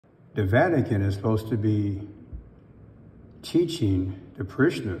The Vatican is supposed to be teaching the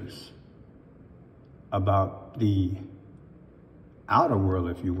parishioners about the outer world,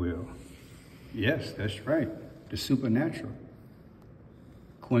 if you will. Yes, that's right, the supernatural.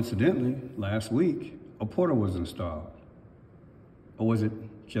 Coincidentally, last week, a portal was installed. Or was it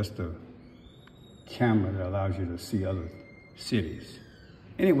just a camera that allows you to see other cities?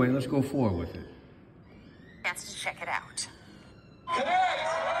 Anyway, let's go forward with it. Chance to check it out.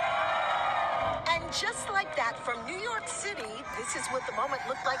 And just like that, from New York City, this is what the moment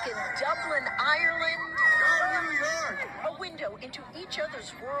looked like in Dublin, Ireland. New York! A window into each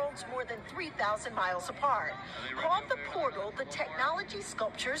other's worlds more than 3,000 miles apart. Called the Portal, the technology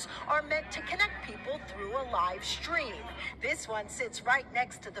sculptures are meant to connect people through a live stream. This one sits right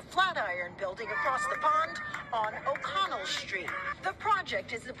next to the Flatiron building across the pond on O'Connell Street. The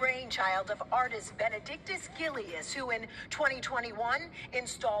project is the brainchild of artist Benedictus Gilius, who in 2021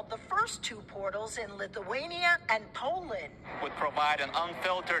 installed the first two portals in Lithuania and Poland. Would provide an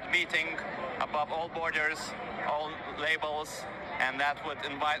unfiltered meeting above all borders, all labels, and that would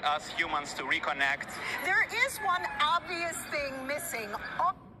invite us humans to reconnect. There is one obvious thing missing.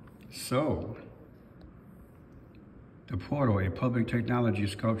 So, the Portal, a public technology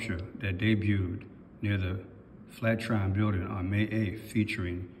sculpture that debuted near the Flatiron building on May 8th,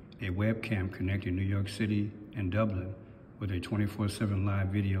 featuring a webcam connecting New York City and Dublin with a 24/7 live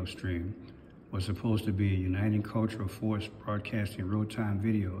video stream, was supposed to be a uniting cultural force broadcasting real-time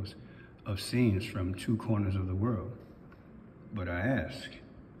videos of scenes from two corners of the world. But I ask,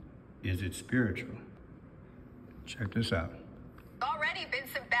 is it spiritual? Check this out. Already been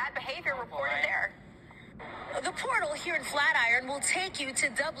some bad behavior reported there. The portal here in Flatiron will take you to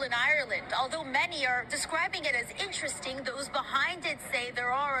Dublin, Ireland. Although many are describing it as interesting, those behind it say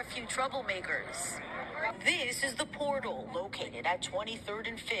there are a few troublemakers. This is the portal, located at 23rd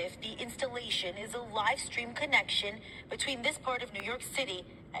and 5th. The installation is a live stream connection between this part of New York City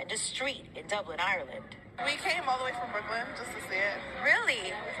and a street in Dublin, Ireland. We came all the way from Brooklyn just to see it.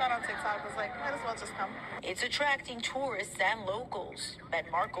 Really? We saw it on TikTok. Was like, might as well just come. It's attracting tourists and locals. Ben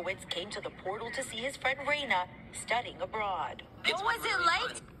Markowitz came to the portal to see his friend Raina studying abroad. What was it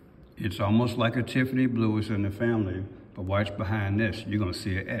like? It's almost like a Tiffany Blue is in the family, but watch behind this. You're gonna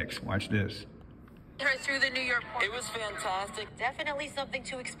see an X. Watch this. Her through the New York portal. It was fantastic. Definitely something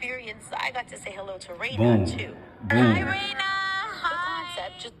to experience. I got to say hello to Raina, Boom. too. Boom. Hi, Raina. Hi. The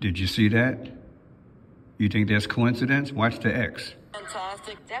concept just Did you see that? You think that's coincidence? Watch the X.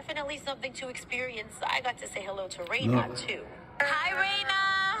 fantastic. Definitely something to experience. I got to say hello to Raina, Look. too. Hi, Raina.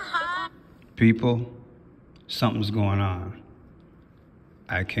 Hi. People, something's going on.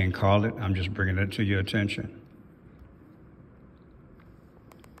 I can't call it. I'm just bringing it to your attention.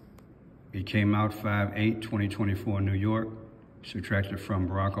 It came out 5/8/2024 in New York, subtracted from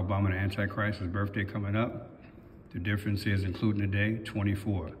Barack Obama and Antichrist, his birthday coming up. The difference is, including the day,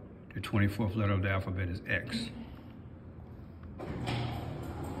 24. The 24th letter of the alphabet is X.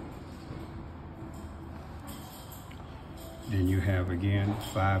 Then you have again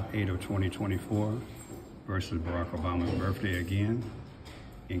 5/8/2024 versus Barack Obama's birthday again,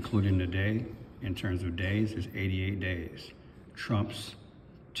 including the day. In terms of days, is 88 days. Trump's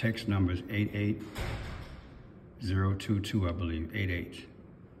text number is 88022, I believe, 88.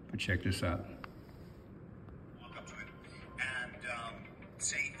 But check this out. Walk up to it and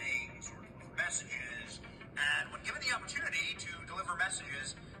say things or messages. And when given the opportunity to deliver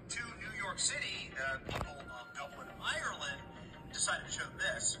messages to New York City, the people of Dublin, Ireland, decided to show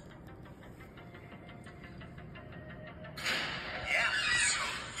this. Yeah, so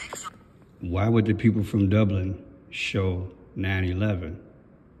things are... Why would the people from Dublin show 9/11?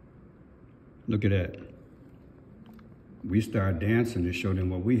 Look at that. We started dancing to show them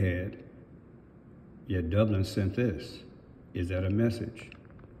what we had, yet Dublin sent this. Is that a message?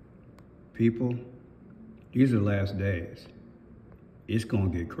 People, these are the last days. It's gonna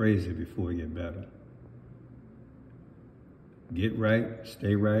get crazy before it get better. Get right,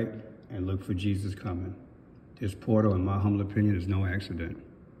 stay right, and look for Jesus coming. This portal, in my humble opinion, is no accident.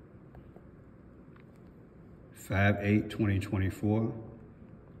 5/8/2024,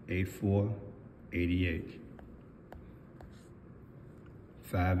 8488.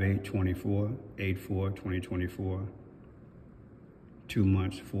 5/8/24, 84/2024. 2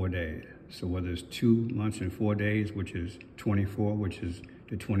 months, 4 days. So whether it's 2 months and 4 days, which is 24, which is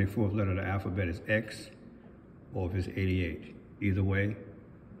the 24th letter of the alphabet is X, or if it's 88. Either way,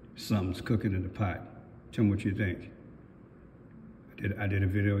 something's cooking in the pot. Tell me what you think. I did a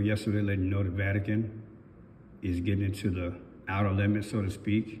video yesterday letting you know the Vatican is getting into the outer limits, so to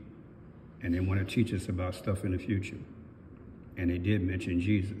speak, and they want to teach us about stuff in the future. and they did mention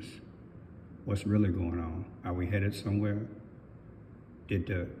Jesus. What's really going on? Are we headed somewhere? Did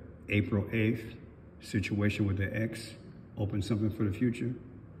the April 8th situation with the ex open something for the future?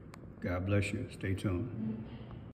 God bless you. Stay tuned.